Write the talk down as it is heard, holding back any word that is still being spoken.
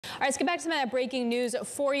All right, let's get back to some of that breaking news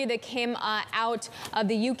for you that came out of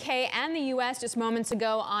the UK and the US just moments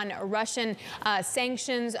ago on Russian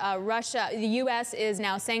sanctions. The US is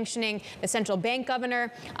now sanctioning the central bank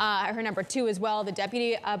governor, her number 2 as well, the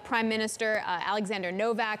deputy prime minister, Alexander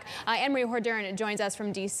Novak. Annmarie Hordern joins us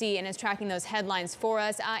from DC and is tracking those headlines for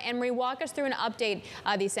us. Annmarie, walk us through and update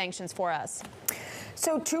these sanctions for us.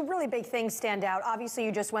 So 2 really big things stand out. Obviously,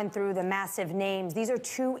 you just went through the massive names. These are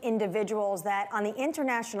 2 individuals that on the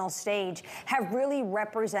international stage have really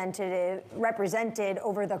represented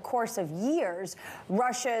over the course of years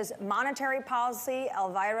Russia's monetary policy.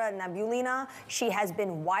 Elvira Nabiullina, she has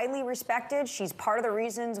been widely respected. She's part of the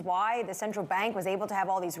reasons why the central bank was able to have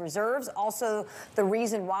all these reserves. Also, the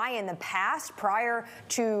reason why in the past, prior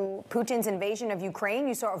to Putin's invasion of Ukraine,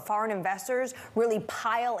 you saw foreign investors really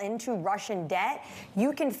pile into Russian debt.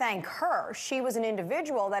 You can thank her. She was an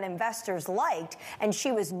individual that investors liked, and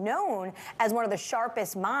she was known as one of the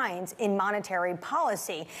sharpest minds in monetary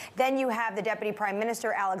policy. Then you have the Deputy Prime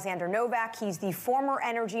Minister, Alexander Novak. He's the former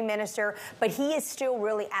energy minister, but he is still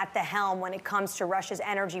really at the helm when it comes to Russia's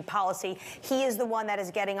energy policy. He is the one that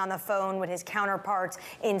is getting on the phone with his counterparts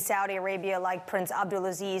in Saudi Arabia, like Prince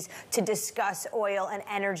Abdulaziz, to discuss oil and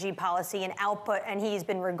energy policy and output, and he's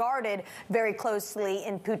been regarded very closely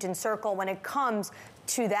in Putin's circle when it comes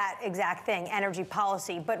to that exact thing, energy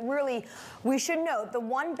policy. But really, we should note the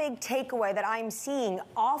one big takeaway that I'm seeing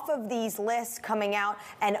off of these lists coming out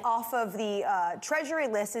and off of the Treasury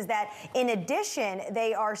list is that, in addition,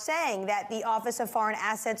 they are saying that the Office of Foreign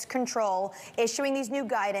Assets Control, issuing these new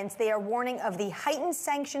guidance, they are warning of the heightened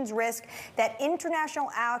sanctions risk that international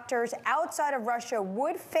actors outside of Russia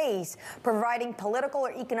would face, providing political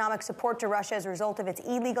or economic support to Russia as a result of its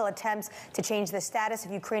illegal attempts to change the status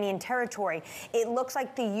of Ukrainian territory. It looks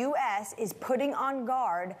like the U.S. is putting on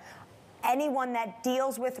guard anyone that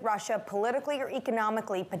deals with Russia politically or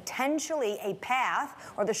economically, potentially a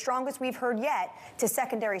path, or the strongest we've heard yet, to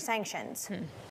secondary sanctions.